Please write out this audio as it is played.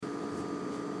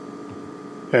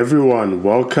Everyone,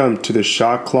 welcome to the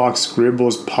Shot Clock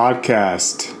Scribbles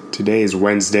podcast. Today is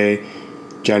Wednesday,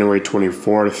 January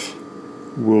 24th.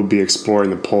 We'll be exploring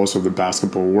the pulse of the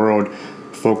basketball world,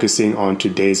 focusing on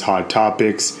today's hot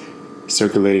topics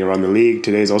circulating around the league.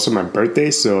 Today is also my birthday,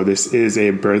 so this is a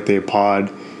birthday pod.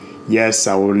 Yes,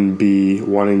 I wouldn't be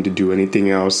wanting to do anything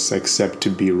else except to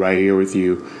be right here with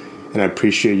you. And I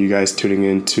appreciate you guys tuning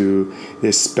into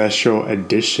this special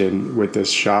edition with the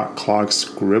Shot Clock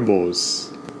Scribbles.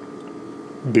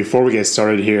 Before we get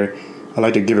started here, I'd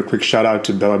like to give a quick shout out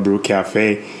to Bella Brew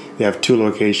Cafe. They have two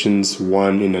locations,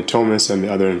 one in Natomas and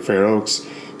the other in Fair Oaks.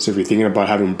 So if you're thinking about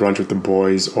having brunch with the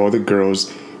boys or the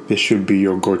girls, this should be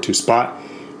your go-to spot.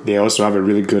 They also have a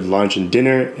really good lunch and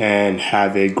dinner and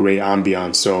have a great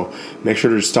ambiance. So make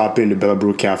sure to stop into Bella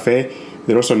Brew Cafe.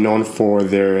 They're also known for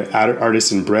their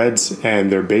artisan breads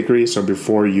and their bakery. So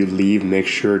before you leave, make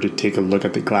sure to take a look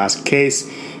at the glass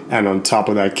case. And on top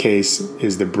of that case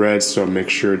is the bread. So make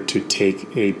sure to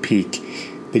take a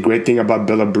peek. The great thing about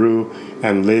Bella Brew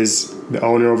and Liz, the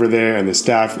owner over there, and the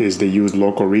staff is they use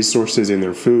local resources in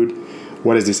their food.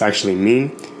 What does this actually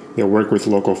mean? They work with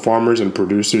local farmers and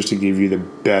producers to give you the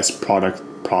best product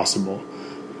possible.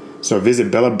 So visit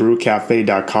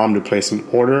bellabrewcafe.com to place an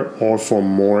order or for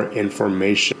more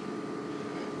information.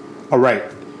 All right.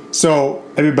 So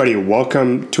everybody,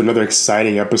 welcome to another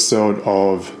exciting episode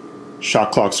of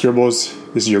Shot Clock Scribbles.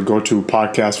 This is your go-to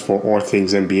podcast for all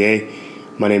things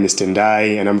NBA. My name is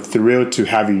Tendai, and I'm thrilled to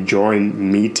have you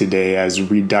join me today as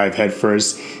we dive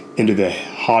headfirst into the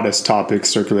hottest topics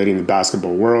circulating in the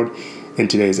basketball world. In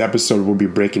today's episode, we'll be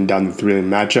breaking down the thrilling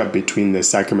matchup between the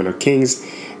Sacramento Kings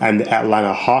and the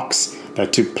Atlanta Hawks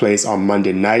that took place on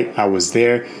Monday night. I was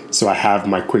there, so I have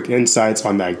my quick insights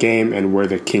on that game and where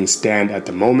the Kings stand at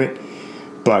the moment.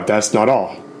 But that's not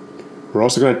all. We're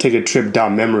also going to take a trip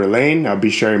down memory lane. I'll be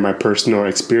sharing my personal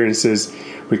experiences,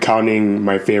 recounting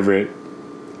my favorite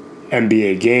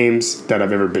NBA games that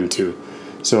I've ever been to.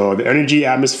 So the energy,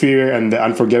 atmosphere, and the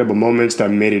unforgettable moments that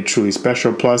made it truly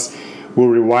special. Plus, we'll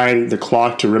rewind the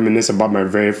clock to reminisce about my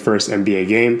very first NBA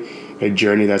game, a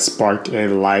journey that sparked a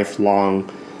lifelong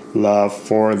love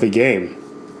for the game.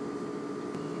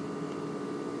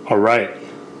 All right,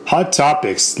 hot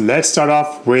topics. Let's start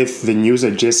off with the news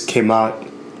that just came out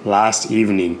last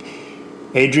evening.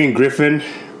 Adrian Griffin,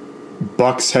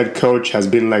 Bucks head coach, has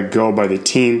been let go by the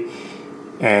team,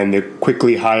 and they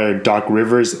quickly hired Doc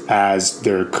Rivers as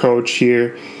their coach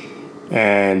here.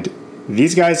 And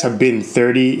these guys have been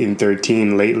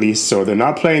 30-13 lately, so they're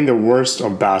not playing the worst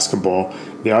of basketball.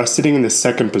 They are sitting in the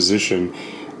second position.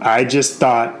 I just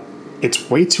thought it's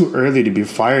way too early to be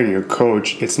firing your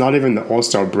coach. It's not even the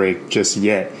All-Star break just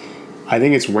yet. I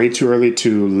think it's way too early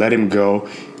to let him go.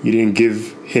 You didn't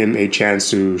give him a chance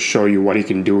to show you what he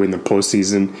can do in the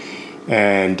postseason.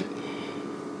 And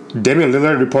Damian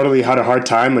Lillard reportedly had a hard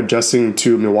time adjusting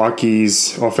to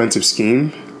Milwaukee's offensive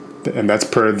scheme, and that's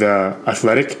per The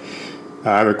Athletic.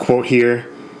 I have a quote here.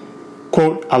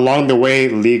 Quote, along the way,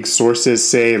 league sources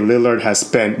say Lillard has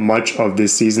spent much of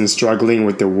this season struggling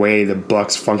with the way the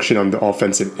Bucks function on the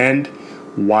offensive end.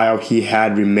 While he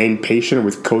had remained patient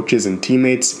with coaches and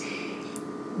teammates,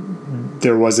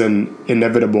 there was an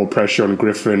inevitable pressure on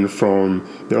Griffin from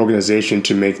the organization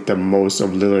to make the most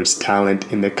of Lillard's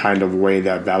talent in the kind of way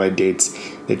that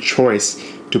validates the choice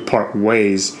to part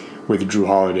ways with Drew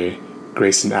Holiday,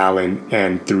 Grayson Allen,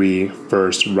 and 3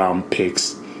 first-round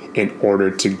picks in order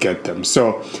to get them.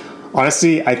 So,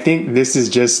 honestly, I think this is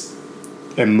just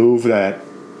a move that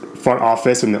front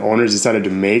office and the owners decided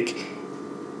to make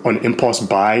on impulse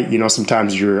buy. You know,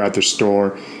 sometimes you're at the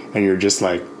store and you're just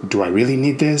like, do I really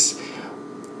need this?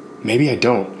 Maybe I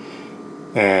don't.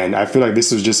 And I feel like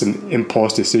this is just an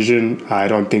impulse decision. I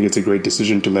don't think it's a great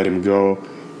decision to let him go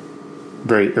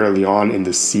very early on in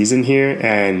the season here.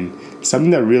 And something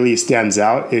that really stands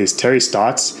out is Terry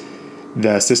Stotts,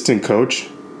 the assistant coach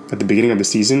at the beginning of the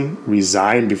season,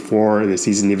 resigned before the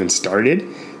season even started.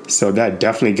 So that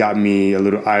definitely got me a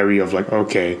little irie of like,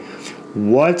 okay,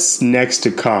 what's next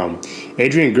to come?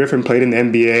 Adrian Griffin played in the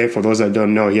NBA. For those that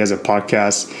don't know, he has a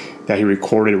podcast that he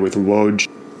recorded with Woj.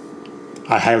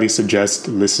 I highly suggest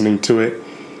listening to it.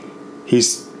 He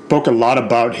spoke a lot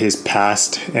about his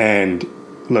past, and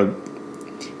look,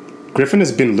 Griffin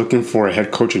has been looking for a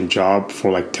head coaching job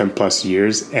for like 10 plus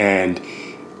years, and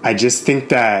I just think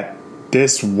that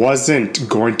this wasn't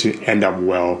going to end up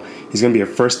well. He's going to be a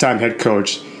first-time head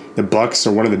coach. The Bucks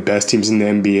are one of the best teams in the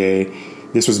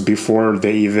NBA. This was before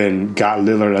they even got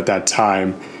Lillard at that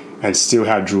time and still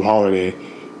had Drew Holiday.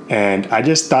 And I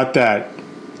just thought that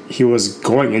he was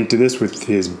going into this with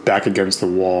his back against the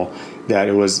wall, that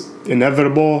it was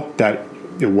inevitable, that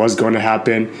it was going to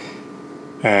happen.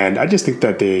 And I just think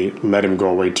that they let him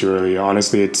go way too early.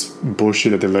 Honestly, it's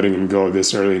bullshit that they're letting him go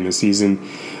this early in the season.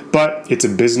 But it's a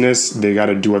business. They got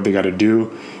to do what they got to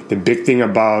do. The big thing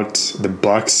about the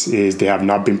Bucks is they have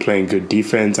not been playing good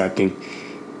defense. I think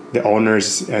the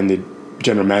owners and the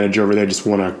general manager over there just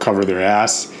want to cover their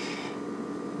ass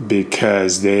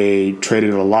because they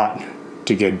traded a lot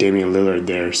to get Damian Lillard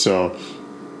there. So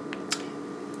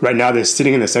right now they're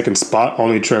sitting in the second spot,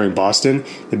 only trailing Boston.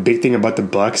 The big thing about the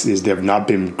Bucks is they have not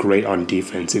been great on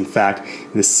defense. In fact,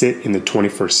 they sit in the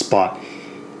 21st spot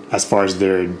as far as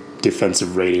their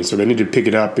defensive rating. So they need to pick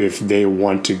it up if they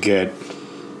want to get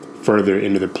further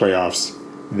into the playoffs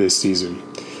this season.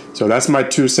 So that's my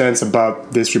 2 cents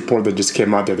about this report that just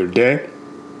came out the other day.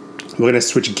 We're going to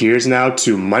switch gears now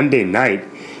to Monday night.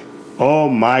 Oh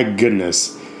my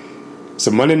goodness.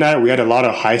 So Monday night we had a lot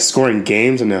of high-scoring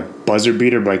games and a buzzer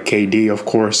beater by KD, of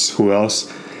course. Who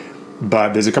else?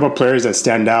 But there's a couple players that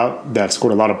stand out that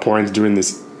scored a lot of points during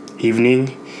this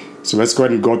evening. So let's go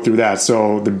ahead and go through that.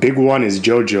 So the big one is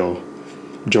Joel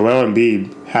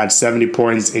Embiid had 70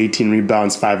 points, 18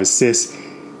 rebounds, 5 assists.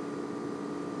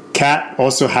 Cat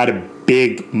also had a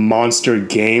big monster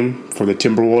game for the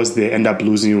Timberwolves. They end up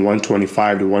losing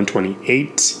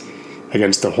 125-128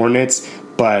 against the Hornets.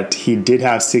 But he did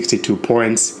have 62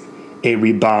 points, 8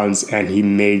 rebounds, and he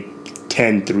made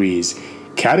 10 threes.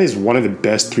 Cat is one of the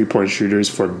best three-point shooters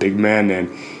for a big man, and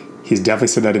he's definitely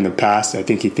said that in the past. I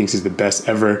think he thinks he's the best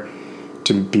ever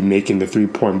to be making the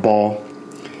three-point ball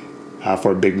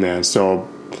for a big man. So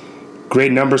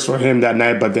great numbers for him that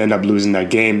night, but they end up losing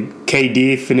that game.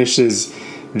 KD finishes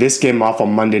this game off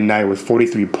on Monday night with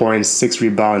 43 points, 6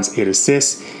 rebounds, 8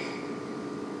 assists.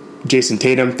 Jason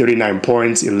Tatum, 39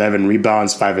 points, 11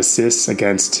 rebounds, 5 assists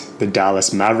against the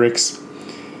Dallas Mavericks.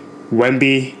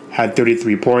 Wemby had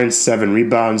 33 points, 7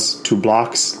 rebounds, 2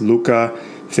 blocks. Luka,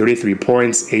 33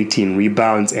 points, 18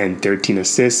 rebounds, and 13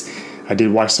 assists. I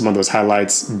did watch some of those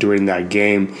highlights during that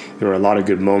game. There were a lot of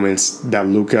good moments. That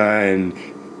Luka and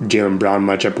Jaylen Brown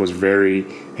matchup was very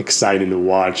exciting to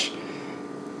watch.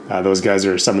 Those guys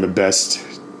are some of the best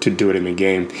to do it in the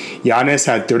game. Giannis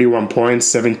had 31 points,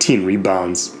 17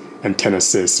 rebounds, and 10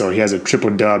 assists. So he has a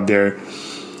triple-dub there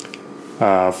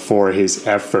for his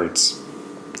efforts.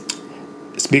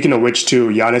 Speaking of which, too,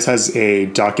 Giannis has a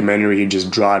documentary he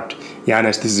just dropped.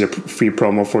 Giannis, this is a free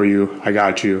promo for you. I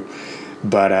got you.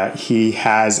 But he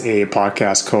has a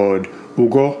podcast called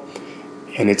Ugo,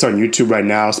 and it's on YouTube right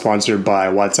now, sponsored by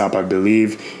WhatsApp, I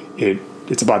believe.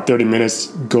 It's about 30 minutes,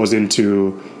 goes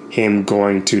into him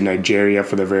going to Nigeria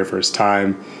for the very first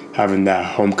time, having that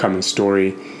homecoming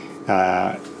story.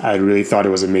 I really thought it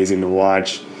was amazing to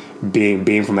watch.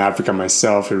 Being from Africa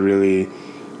myself, it really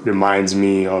reminds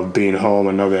me of being home.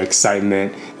 I know the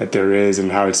excitement that there is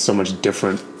and how it's so much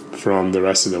different from the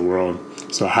rest of the world.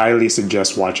 So I highly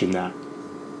suggest watching that.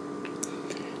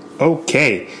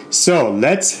 Okay, so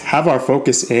let's have our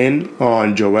focus in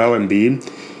on Joel Embiid.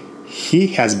 He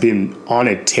has been on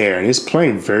a tear and he's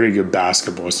playing very good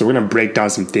basketball. So we're going to break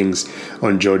down some things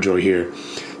on JoJo here.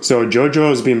 So JoJo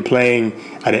has been playing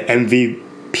at an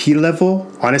MVP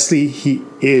level. Honestly, he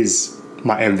is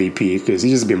my MVP because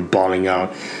he's just been balling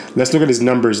out. Let's look at his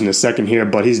numbers in a second here,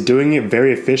 but he's doing it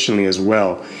very efficiently as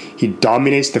well. He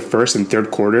dominates the first and third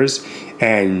quarters,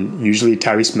 and usually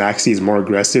Tyrese Maxey is more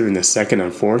aggressive in the second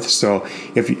and fourth. So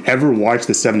if you ever watch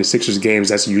the 76ers games,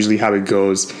 that's usually how it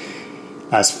goes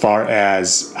as far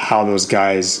as how those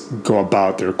guys go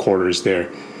about their quarters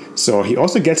there. So he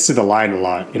also gets to the line a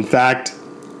lot. In fact,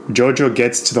 JoJo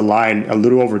gets to the line a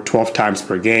little over 12 times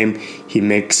per game. He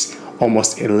makes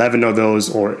almost 11 of those,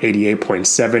 or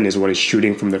 88.7 is what he's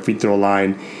shooting from the free throw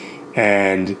line.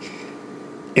 And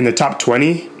in the top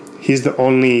 20, he's the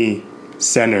only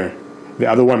center. The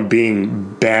other one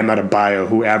being Bam Adebayo,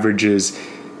 who averages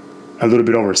a little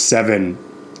bit over 7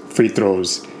 free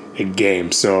throws a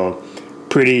game. So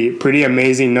pretty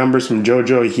amazing numbers from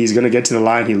JoJo. He's going to get to the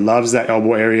line. He loves that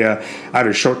elbow area. I have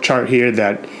a short chart here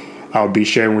that I'll be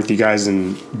sharing with you guys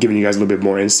and giving you guys a little bit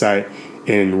more insight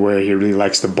in where he really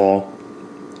likes the ball.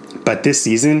 But this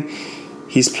season,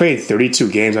 he's played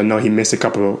 32 games. I know he missed a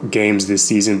couple of games this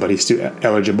season, but he's still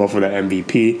eligible for the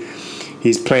MVP.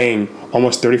 He's playing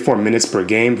almost 34 minutes per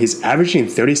game. He's averaging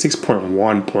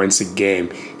 36.1 points a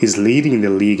game. He's leading the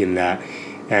league in that.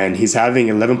 And he's having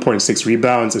 11.6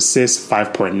 rebounds, assists,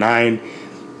 5.9.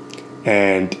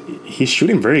 And he's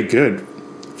shooting very good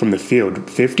from the field,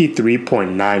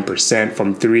 53.9%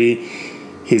 from three.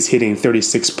 He's hitting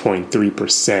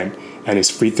 36.3%, and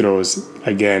his free throws,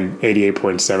 again,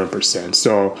 88.7%.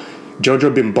 So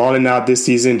JoJo been balling out this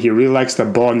season. He really likes the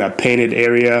ball in that painted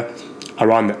area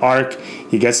around the arc.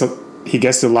 He gets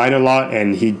the line a lot,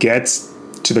 and he gets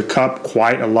to the cup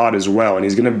quite a lot as well, and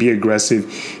he's going to be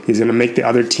aggressive. He's going to make the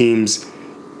other teams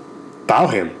foul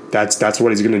him. That's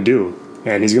what he's going to do,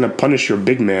 and he's going to punish your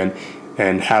big man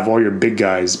and have all your big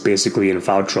guys basically in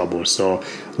foul trouble. So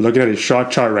looking at his shot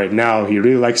chart right now, he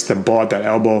really likes the ball at that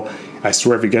elbow. I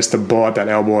swear if he gets the ball at that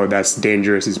elbow, that's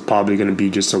dangerous. It's probably going to be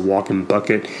just a walking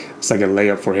bucket. It's like a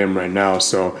layup for him right now.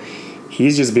 So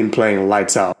he's just been playing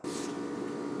lights out.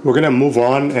 We're going to move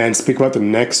on and speak about the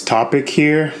next topic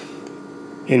here.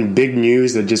 In big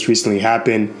news that just recently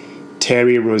happened,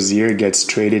 Terry Rozier gets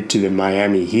traded to the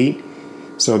Miami Heat.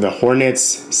 So the Hornets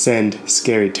send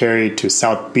Scary Terry to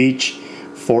South Beach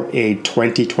for a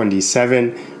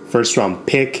 2027 first-round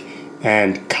pick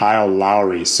and Kyle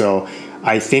Lowry. So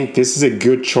I think this is a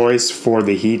good choice for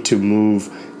the Heat to move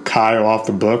Kyle off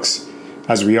the books.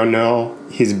 As we all know,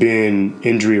 he's been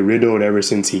injury-riddled ever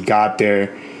since he got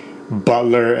there.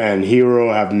 Butler and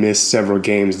Hero have missed several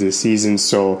games this season,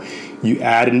 so you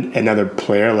add another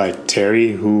player like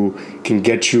Terry who can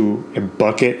get you a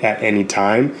bucket at any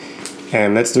time.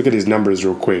 And let's look at his numbers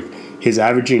real quick. He's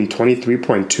averaging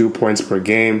 23.2 points per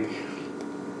game,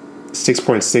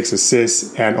 6.6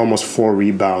 assists, and almost 4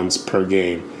 rebounds per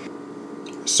game.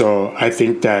 So I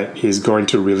think that he's going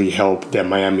to really help the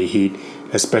Miami Heat,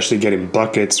 especially getting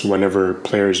buckets whenever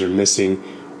players are missing,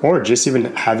 or just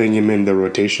even having him in the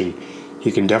rotation.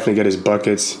 He can definitely get his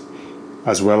buckets,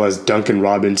 as well as Duncan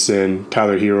Robinson,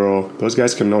 Tyler Hero. Those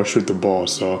guys can all shoot the ball.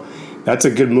 So that's a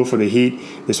good move for the Heat.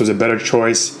 This was a better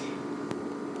choice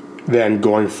than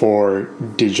going for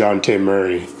DeJounte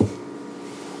Murray.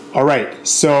 All right,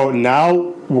 so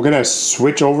now we're going to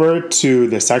switch over to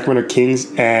the Sacramento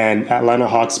Kings and Atlanta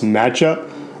Hawks matchup.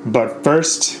 But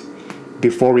first,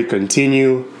 before we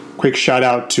continue, quick shout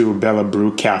out to Bella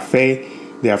Brew Cafe.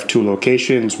 They have 2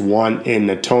 locations, one in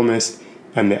Natomas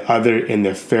and the other in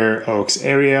the Fair Oaks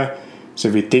area. So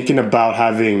if you're thinking about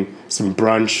having some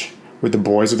brunch with the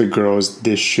boys or the girls,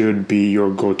 this should be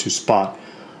your go-to spot.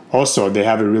 Also, they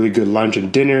have a really good lunch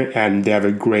and dinner, and they have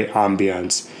a great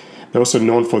ambiance. They're also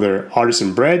known for their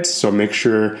artisan breads, so make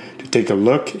sure to take a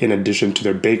look in addition to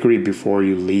their bakery before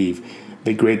you leave.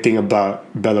 The great thing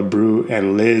about Bella Brew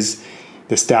and Liz,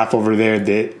 the staff over there,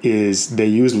 they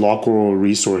use local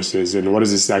resources. And what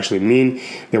does this actually mean?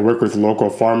 They work with local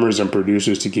farmers and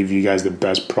producers to give you guys the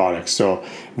best products. So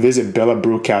visit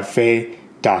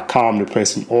bellabrewcafe.com to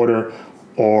place an order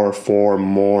or for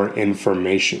more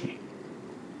information.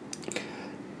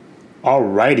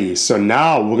 Alrighty, so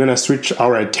now we're going to switch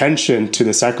our attention to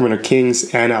the Sacramento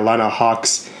Kings and Atlanta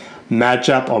Hawks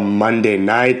matchup on Monday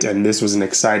night, and this was an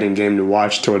exciting game to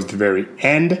watch towards the very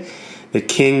end. The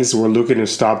Kings were looking to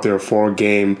stop their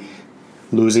 4-game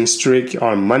losing streak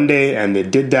on Monday, and they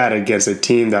did that against a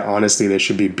team that honestly they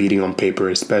should be beating on paper,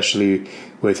 especially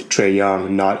with Trae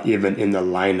Young not even in the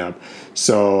lineup.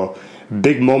 So,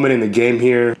 big moment in the game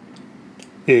here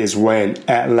is when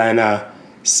Atlanta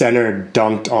center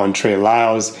dunked on Trey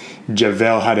Lyles.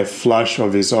 JaVale had a flush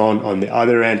of his own on the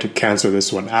other end to cancel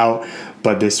this one out.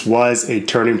 But this was a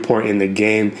turning point in the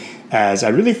game, as I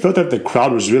really felt that the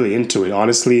crowd was really into it.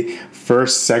 Honestly,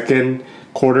 first, second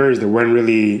quarters, they weren't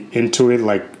really into it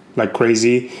like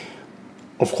crazy.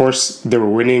 Of course, they were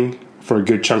winning for a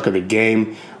good chunk of the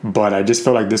game, but I just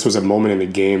felt like this was a moment in the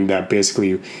game that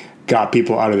basically got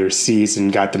people out of their seats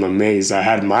and got them amazed. I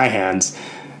had my hands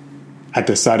at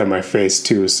the side of my face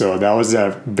too. So that was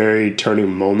a very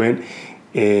turning moment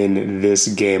in this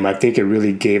game. I think it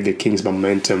really gave the Kings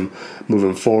momentum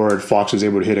moving forward. Fox was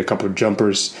able to hit a couple of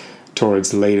jumpers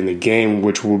towards late in the game,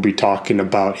 which we'll be talking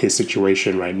about his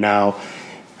situation right now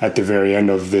at the very end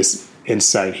of this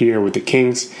insight here with the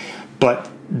Kings. But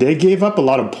they gave up a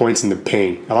lot of points in the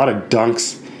paint, a lot of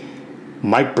dunks.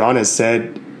 Mike Brown has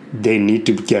said they need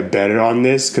to get better on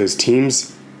this because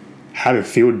teams have a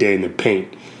field day in the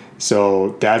paint.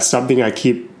 So that's something I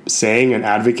keep saying and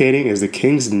advocating is the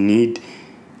Kings need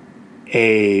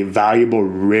a valuable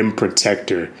rim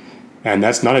protector. And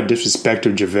that's not a disrespect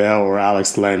to JaVale or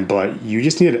Alex Len, but you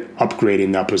just need to upgrade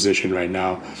in that position right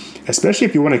now, especially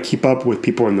if you want to keep up with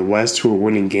people in the West who are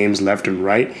winning games left and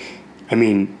right. I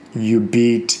mean, you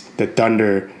beat the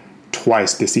Thunder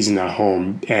twice this season at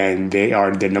home, and they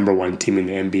are the number 1 team in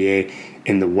the NBA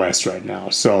in the West right now.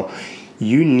 So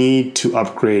you need to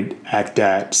upgrade at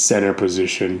that center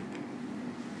position.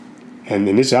 And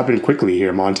it needs to happen quickly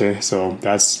here, Monte. So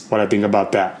that's what I think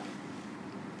about that.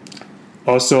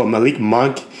 Also, Malik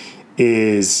Monk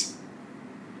is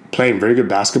playing very good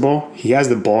basketball. He has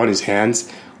the ball in his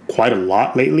hands quite a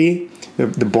lot lately.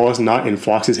 The ball is not in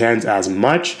Fox's hands as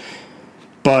much.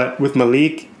 But with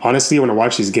Malik, honestly, when I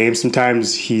watch his games,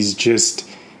 sometimes he's just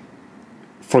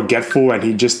forgetful and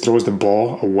he just throws the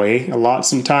ball away a lot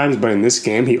sometimes. But in this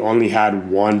game, he only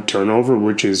had one turnover,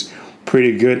 which is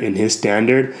pretty good in his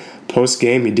standard.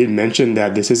 Post-game, he did mention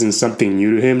that this isn't something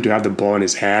new to him to have the ball in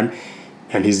his hand,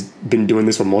 and he's been doing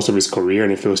this for most of his career,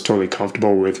 and he feels totally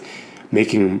comfortable with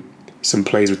making some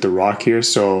plays with the rock here.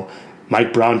 So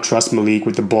Mike Brown trusts Malik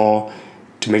with the ball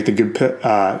to make the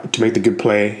good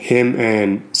play. Him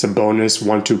and Sabonis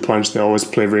 1-2 punch. They always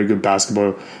play very good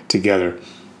basketball together.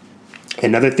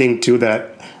 Another thing too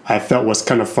that I felt was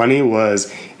kind of funny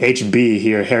was HB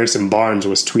here, Harrison Barnes,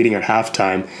 was tweeting at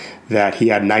halftime that he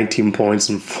had 19 points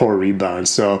and 4 rebounds.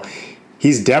 So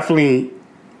he's definitely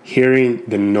hearing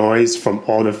the noise from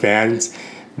all the fans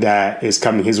that is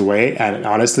coming his way. And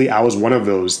honestly, I was one of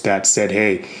those that said,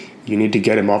 hey, you need to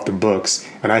get him off the books.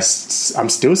 And I'm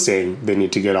still saying they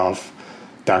need to get off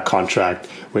that contract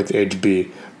with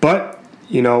HB. But,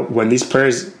 when these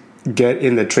players get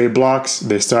in the trade blocks,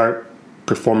 they start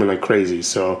performing like crazy.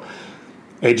 So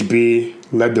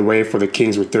HB led the way for the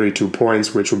Kings with 32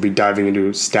 points, which we'll be diving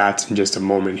into stats in just a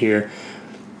moment here.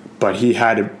 But he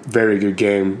had a very good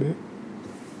game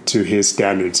to his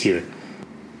standards here.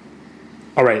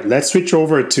 All right, let's switch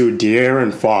over to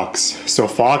AaronFox. So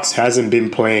Fox hasn't been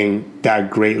playing that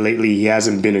great lately. He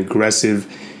hasn't been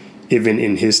aggressive even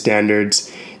in his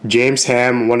standards. James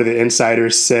Ham, one of the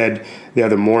insiders, said the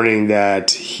other morning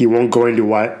that he won't go into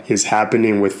what is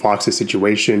happening with Fox's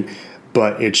situation,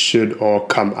 but it should all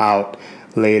come out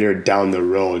later down the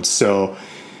road. So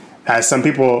as some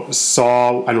people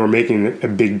saw and were making a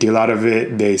big deal out of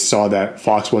it, they saw that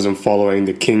Fox wasn't following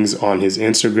the Kings on his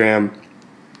Instagram,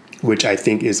 which I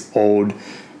think is old.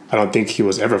 I don't think he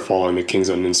was ever following the Kings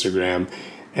on Instagram.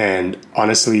 And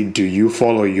honestly, do you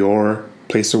follow your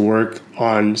place of work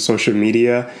on social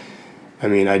media? I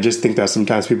mean, I just think that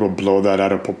sometimes people blow that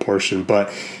out of proportion.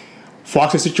 But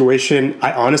Fox's situation,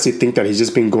 I honestly think that he's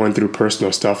just been going through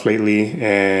personal stuff lately,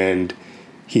 and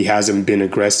he hasn't been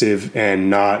aggressive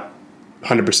and not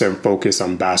 100% focused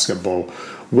on basketball,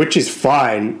 which is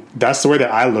fine. That's the way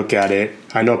that I look at it.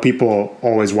 I know people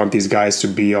always want these guys to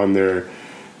be on their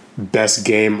best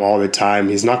game all the time.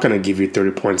 He's not going to give you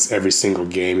 30 points every single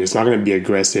game. He's not going to be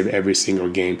aggressive every single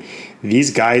game.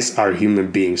 These guys are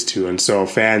human beings too. And so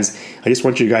fans, I just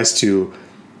want you guys to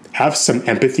have some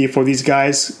empathy for these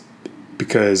guys,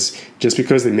 because just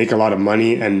because they make a lot of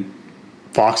money and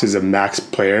Fox is a max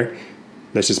player,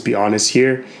 let's just be honest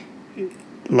here,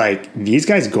 like these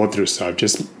guys go through stuff.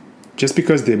 Just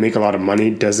because they make a lot of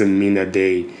money doesn't mean that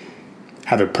they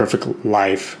have a perfect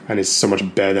life and it's so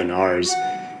much better than ours.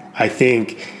 I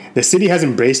think the city has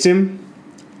embraced him,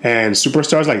 and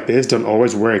superstars like this don't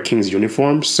always wear a Kings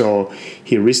uniform. So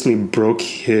he recently broke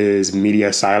his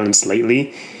media silence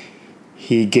lately.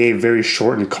 He gave very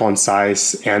short and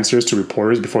concise answers to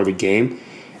reporters before the game,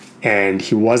 and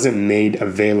he wasn't made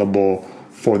available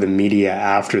for the media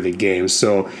after the game.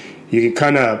 So you can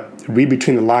kind of read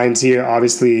between the lines here.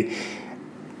 Obviously,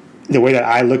 the way that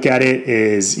I look at it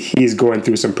is he's going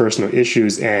through some personal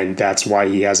issues, and that's why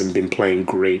he hasn't been playing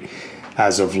great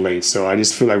as of late. So I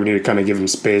just feel like we need to kind of give him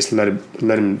space, let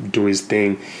him do his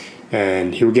thing,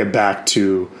 and he'll get back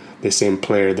to the same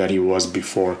player that he was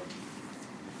before.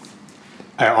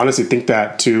 I honestly think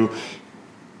that too,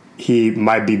 he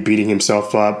might be beating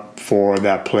himself up for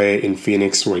that play in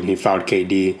Phoenix when he fouled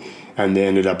KD and they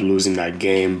ended up losing that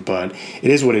game. But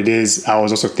it is what it is. I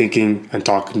was also thinking and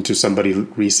talking to somebody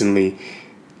recently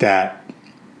that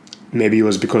maybe it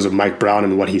was because of Mike Brown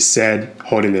and what he said,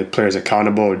 holding the players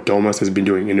accountable. Domas has been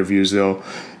doing interviews though.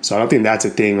 So I don't think that's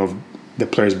a thing of the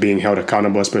players being held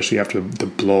accountable, especially after the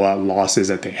blowout losses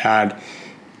that they had.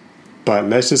 But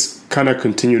let's just kind of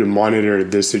continue to monitor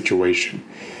this situation.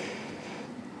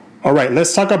 All right,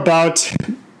 let's talk about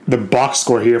the box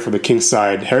score here for the Kings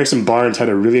side. Harrison Barnes had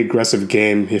a really aggressive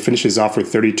game. He finishes off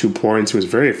with 32 points. He was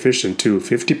very efficient too,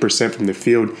 50% from the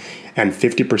field and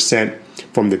 50%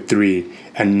 from the three,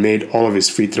 and made all of his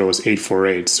free throws 8 for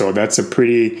 8. So that's a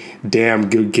pretty damn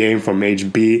good game from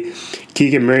HB.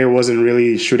 Keegan Murray wasn't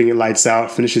really shooting it lights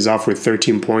out. Finishes off with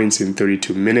 13 points in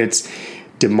 32 minutes.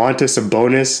 Domantas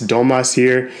Sabonis, Domas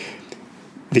here.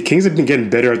 The Kings have been getting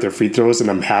better at their free throws, and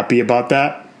I'm happy about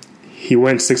that. He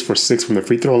went 6 for 6 from the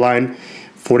free throw line,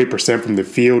 40% from the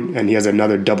field, and he has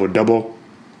another double-double.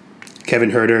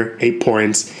 Kevin Huerter, 8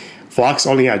 points. Fox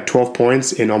only had 12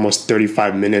 points in almost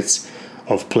 35 minutes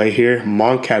of play here.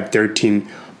 Monk had 13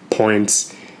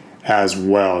 points as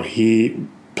well. He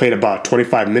played about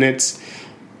 25 minutes.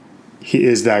 He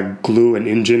is that glue and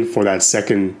engine for that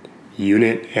second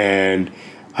unit, and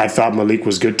I thought Malik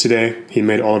was good today. He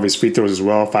made all of his free throws as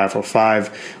well, 5 for 5,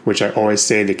 which I always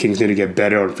say the Kings need to get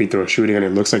better on free throw shooting, and it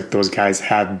looks like those guys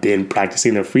have been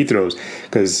practicing their free throws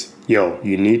because,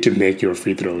 you need to make your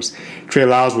free throws. Trey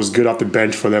Lyles was good off the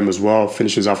bench for them as well,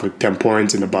 finishes off with 10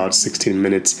 points in about 16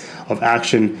 minutes of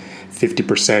action,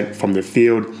 50% from the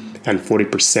field, and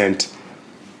 40%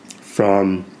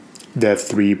 from the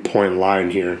three-point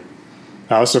line here.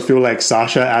 I also feel like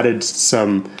Sasha added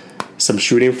some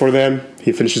shooting for them.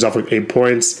 He finishes off with 8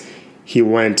 points. He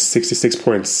went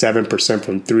 66.7%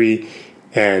 from 3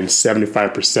 and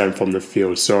 75% from the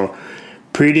field. So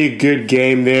pretty good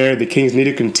game there. The Kings need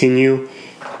to continue.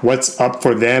 What's up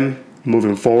for them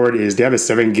moving forward is they have a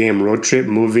 7-game road trip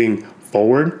moving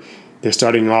forward. They're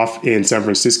starting off in San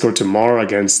Francisco tomorrow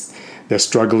against the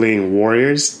struggling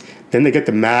Warriors. Then they get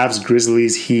the Mavs,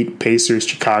 Grizzlies, Heat, Pacers,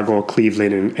 Chicago,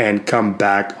 Cleveland, and come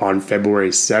back on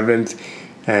February 7th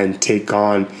and take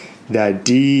on the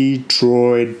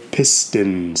Detroit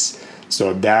Pistons.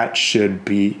 So that should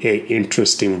be an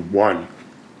interesting one.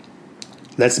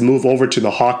 Let's move over to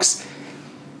the Hawks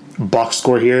box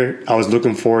score here. I was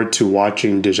looking forward to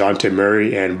watching DeJounte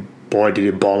Murray, and boy, did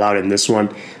he ball out in this one.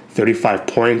 35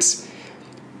 points,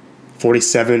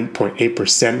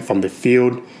 47.8% from the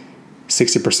field,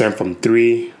 60% from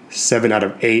 3, 7 out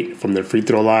of 8 from the free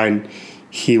throw line.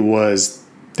 He was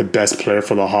the best player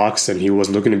for the Hawks, and he was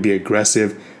looking to be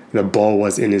aggressive. The ball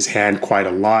was in his hand quite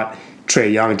a lot.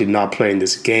 Trae Young did not play in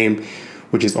this game,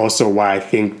 which is also why I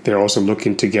think they're also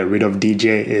looking to get rid of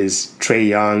DJ, is Trae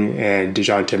Young and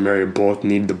DeJounte Murray both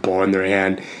need the ball in their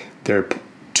hand. They're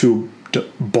two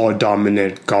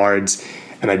ball-dominant guards,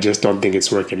 and I just don't think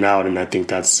it's working out, and I think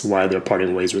that's why they're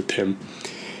parting ways with him.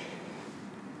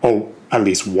 Oh, at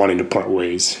least wanting to part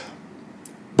ways.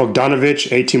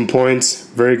 Bogdanovic, 18 points.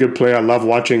 Very good player. I love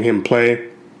watching him play.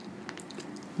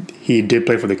 He did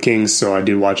play for the Kings, so I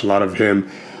did watch a lot of him.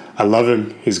 I love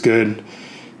him. He's good.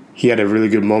 He had a really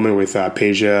good moment with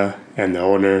Peja and the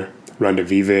owner, Ronda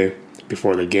Vive,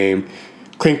 before the game.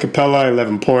 Clint Capella,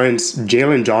 11 points.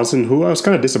 Jalen Johnson, who I was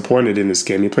kind of disappointed in this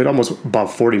game. He played almost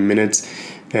about 40 minutes,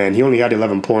 and he only had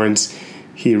 11 points.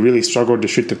 He really struggled to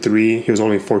shoot the three. He was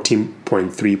only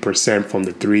 14.3% from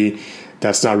the three.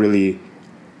 That's not really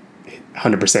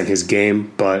 100% his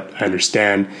game, but I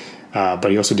understand.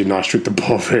 But he also did not shoot the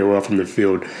ball very well from the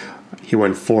field. He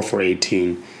went 4 for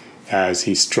 18 as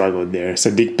he struggled there.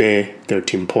 Sadiq Bey,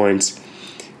 13 points.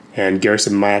 And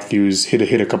Garrison Matthews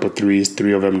hit a couple of threes,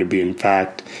 3 of them to be in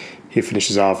fact. He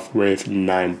finishes off with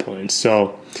 9 points.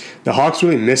 So the Hawks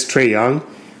really missed Trae Young,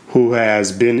 who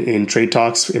has been in trade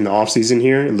talks in the offseason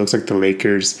here. It looks like the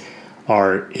Lakers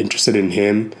are interested in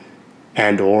him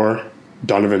and or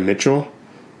Donovan Mitchell.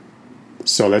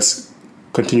 So let's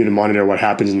continue to monitor what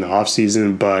happens in the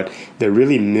offseason. But they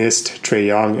really missed Trae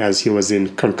Young as he was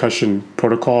in concussion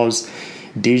protocols.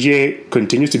 DJ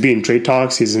continues to be in trade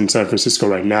talks. He's in San Francisco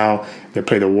right now. They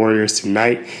play the Warriors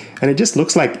tonight. And it just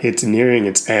looks like it's nearing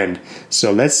its end.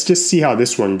 So let's just see how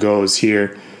this one goes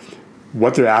here.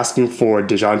 What they're asking for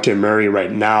DeJounte Murray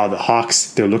right now, the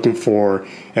Hawks, they're looking for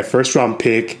a first-round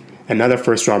pick, another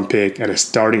first-round pick, and a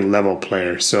starting level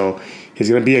player. So he's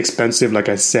going to be expensive, like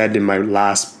I said in my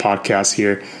last podcast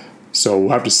here. So we'll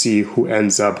have to see who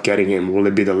ends up getting him. Will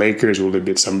it be the Lakers? Will it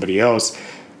be somebody else?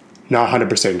 Not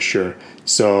 100% sure.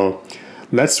 So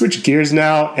let's switch gears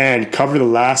now and cover the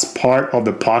last part of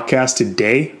the podcast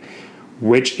today,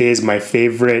 which is my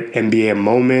favorite NBA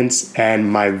moments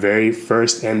and my very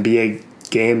first NBA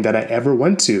game that I ever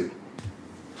went to.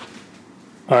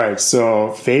 All right,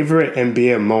 so favorite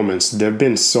NBA moments. There have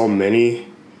been so many,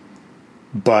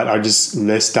 but I'll just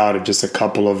list out just a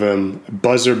couple of them.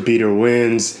 Buzzer beater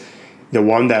wins. The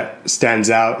one that stands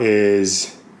out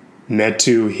is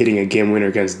Metu hitting a game winner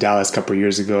against Dallas a couple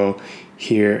years ago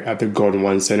here at the Golden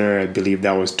One Center. I believe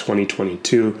that was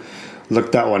 2022.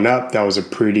 Looked that one up. That was a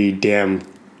pretty damn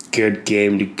good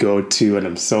game to go to, and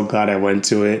I'm so glad I went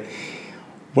to it.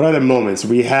 What other moments?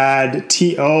 We had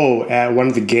T.O. at one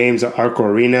of the games at Arco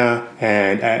Arena,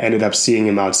 and I ended up seeing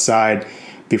him outside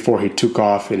before he took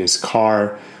off in his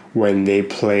car when they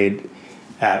played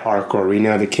at Arco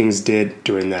Arena. The Kings did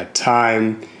during that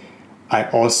time. I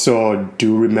also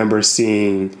do remember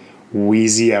seeing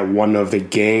Weezy at one of the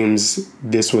games.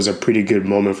 This was a pretty good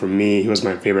moment for me. He was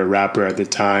my favorite rapper at the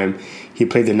time. He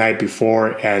played the night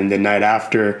before, and the night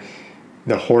after,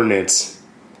 the Hornets,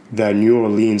 the New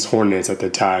Orleans Hornets at the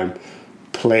time,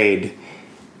 played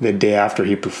the day after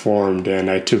he performed. And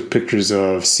I took pictures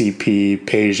of CP,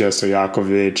 Peja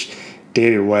Stojakovic,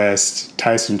 David West,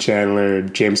 Tyson Chandler,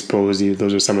 James Posey.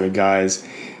 Those are some of the guys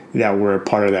that were a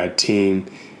part of that team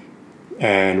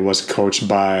and was coached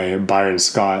by Byron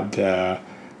Scott, the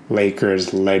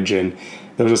Lakers legend.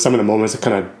 Those are some of the moments that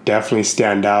kind of definitely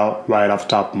stand out right off the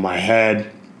top of my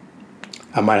head.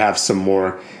 I might have some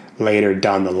more later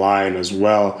down the line as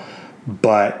well.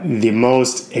 But the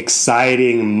most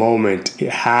exciting moment, it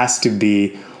has to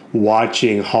be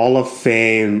watching Hall of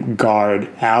Fame guard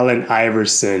Allen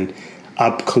Iverson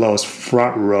up close,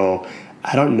 front row.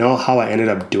 I don't know how I ended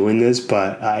up doing this,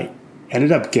 but I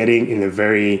ended up getting in the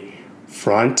very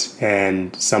front,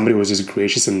 and somebody was just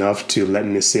gracious enough to let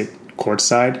me sit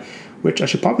courtside, which I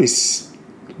should probably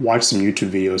watch some YouTube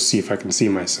videos, see if I can see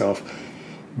myself.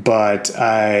 But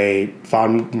I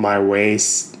found my way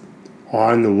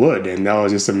on the wood, and that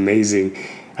was just amazing.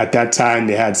 At that time,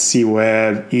 they had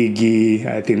C-Web, Iggy.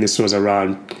 I think this was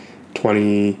around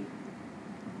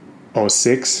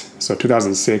 2006, so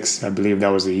 2006, I believe that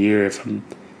was the year, if I'm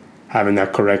having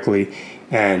that correctly.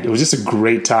 And it was just a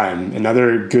great time.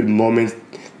 Another good moment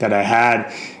that I had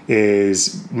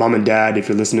is, Mom and Dad, if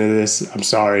you're listening to this, I'm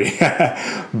sorry.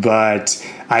 But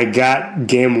I got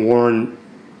game-worn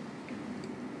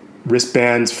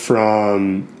wristbands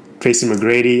from Tracy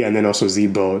McGrady and then also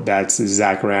Zebo. That's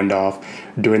Zach Randolph,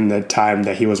 during the time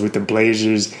that he was with the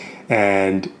Blazers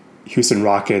and Houston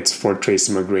Rockets for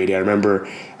Tracy McGrady. I remember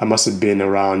I must have been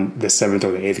around the 7th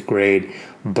or the 8th grade,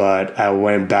 but I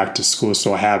went back to school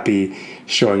so happy,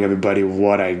 showing everybody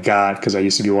what I got, because I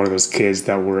used to be one of those kids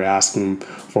that were asking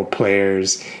for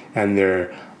players and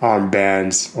their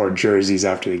armbands or jerseys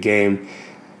after the game.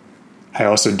 I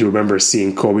also do remember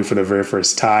seeing Kobe for the very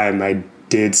first time. I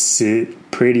did sit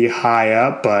pretty high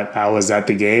up, but I was at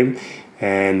the game,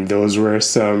 and those were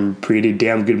some pretty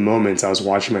damn good moments. I was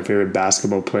watching my favorite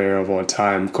basketball player of all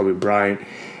time, Kobe Bryant,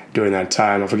 during that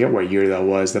time. I forget what year that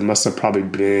was. That must have probably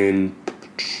been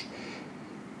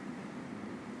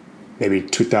maybe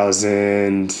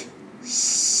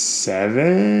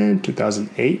 2007,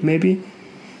 2008 maybe,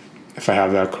 if I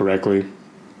have that correctly.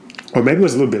 Or maybe it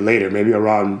was a little bit later, maybe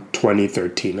around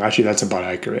 2013. Actually, that's about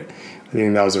accurate. I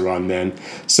think that was around then.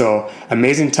 So,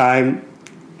 amazing time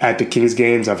at the Kings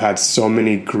games. I've had so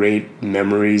many great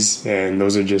memories, and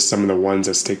those are just some of the ones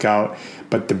that stick out.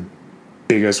 But the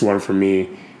biggest one for me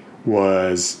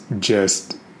was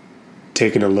just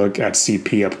taking a look at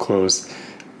CP up close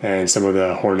and some of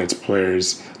the Hornets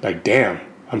players. Like, damn,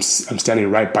 I'm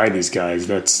standing right by these guys.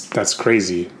 That's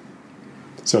crazy.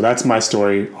 So that's my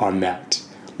story on that.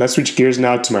 Let's switch gears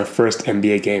now to my first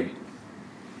NBA game.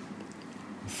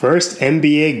 First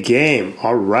NBA game.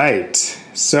 All right.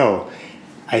 So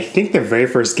I think the very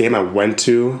first game I went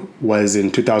to was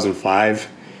in 2005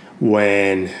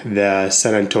 when the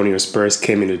San Antonio Spurs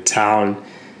came into town.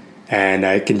 And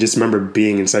I can just remember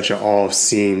being in such an awe of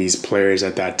seeing these players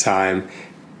at that time.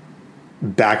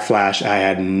 Backflash, I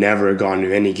had never gone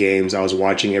to any games. I was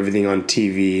watching everything on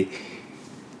TV.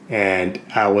 And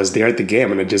I was there at the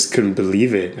game, and I just couldn't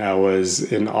believe it. I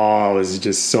was in awe. I was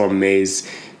just so amazed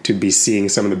to be seeing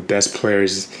some of the best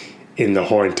players in the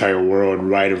whole entire world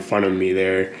right in front of me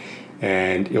there.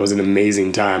 And it was an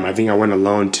amazing time. I think I went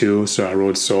alone too, so I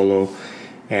rode solo.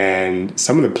 And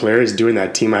some of the players during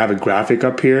that team, I have a graphic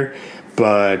up here,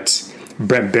 but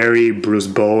Brent Berry, Bruce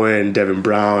Bowen, Devin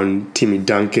Brown, Timmy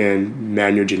Duncan,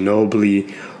 Manu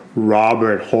Ginobili,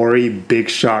 Robert Horry, Big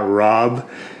Shot Rob.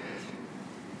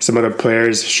 Some other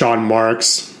players, Sean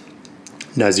Marks,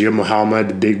 Nazir Muhammad,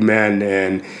 the big man,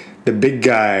 and the big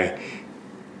guy,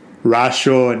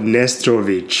 Rasho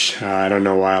Nestrovic. I don't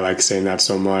know why I like saying that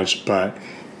so much, but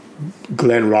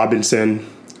Glenn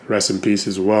Robinson, rest in peace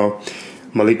as well.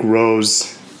 Malik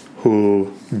Rose,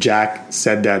 who Jack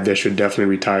said that they should definitely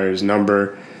retire his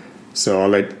number. So I'll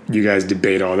let you guys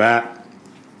debate all that.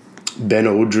 Ben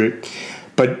Udrih.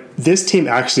 But this team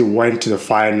actually went to the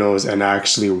finals and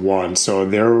actually won. So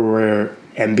they were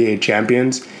NBA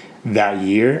champions that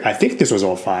year. I think this was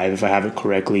 2005, if I have it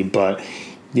correctly. But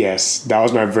yes, that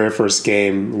was my very first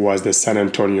game, was the San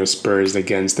Antonio Spurs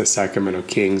against the Sacramento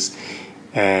Kings.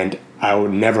 And I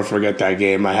would never forget that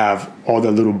game. I have all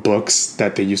the little books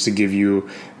that they used to give you,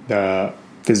 the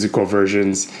physical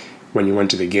versions when you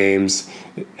went to the games.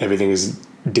 Everything is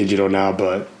digital now,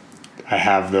 but I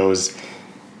have those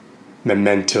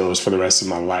mementos for the rest of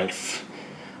my life.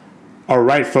 All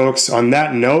right, folks, on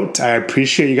that note, I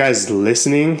appreciate you guys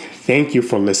listening. Thank you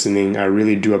for listening. I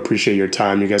really do appreciate your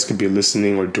time. You guys could be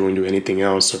listening or doing anything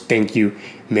else, so thank you.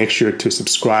 Make sure to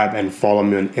subscribe and follow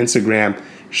me on Instagram,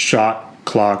 Shot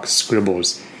Clock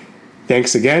Scribbles.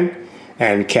 Thanks again,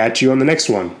 and catch you on the next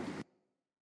one.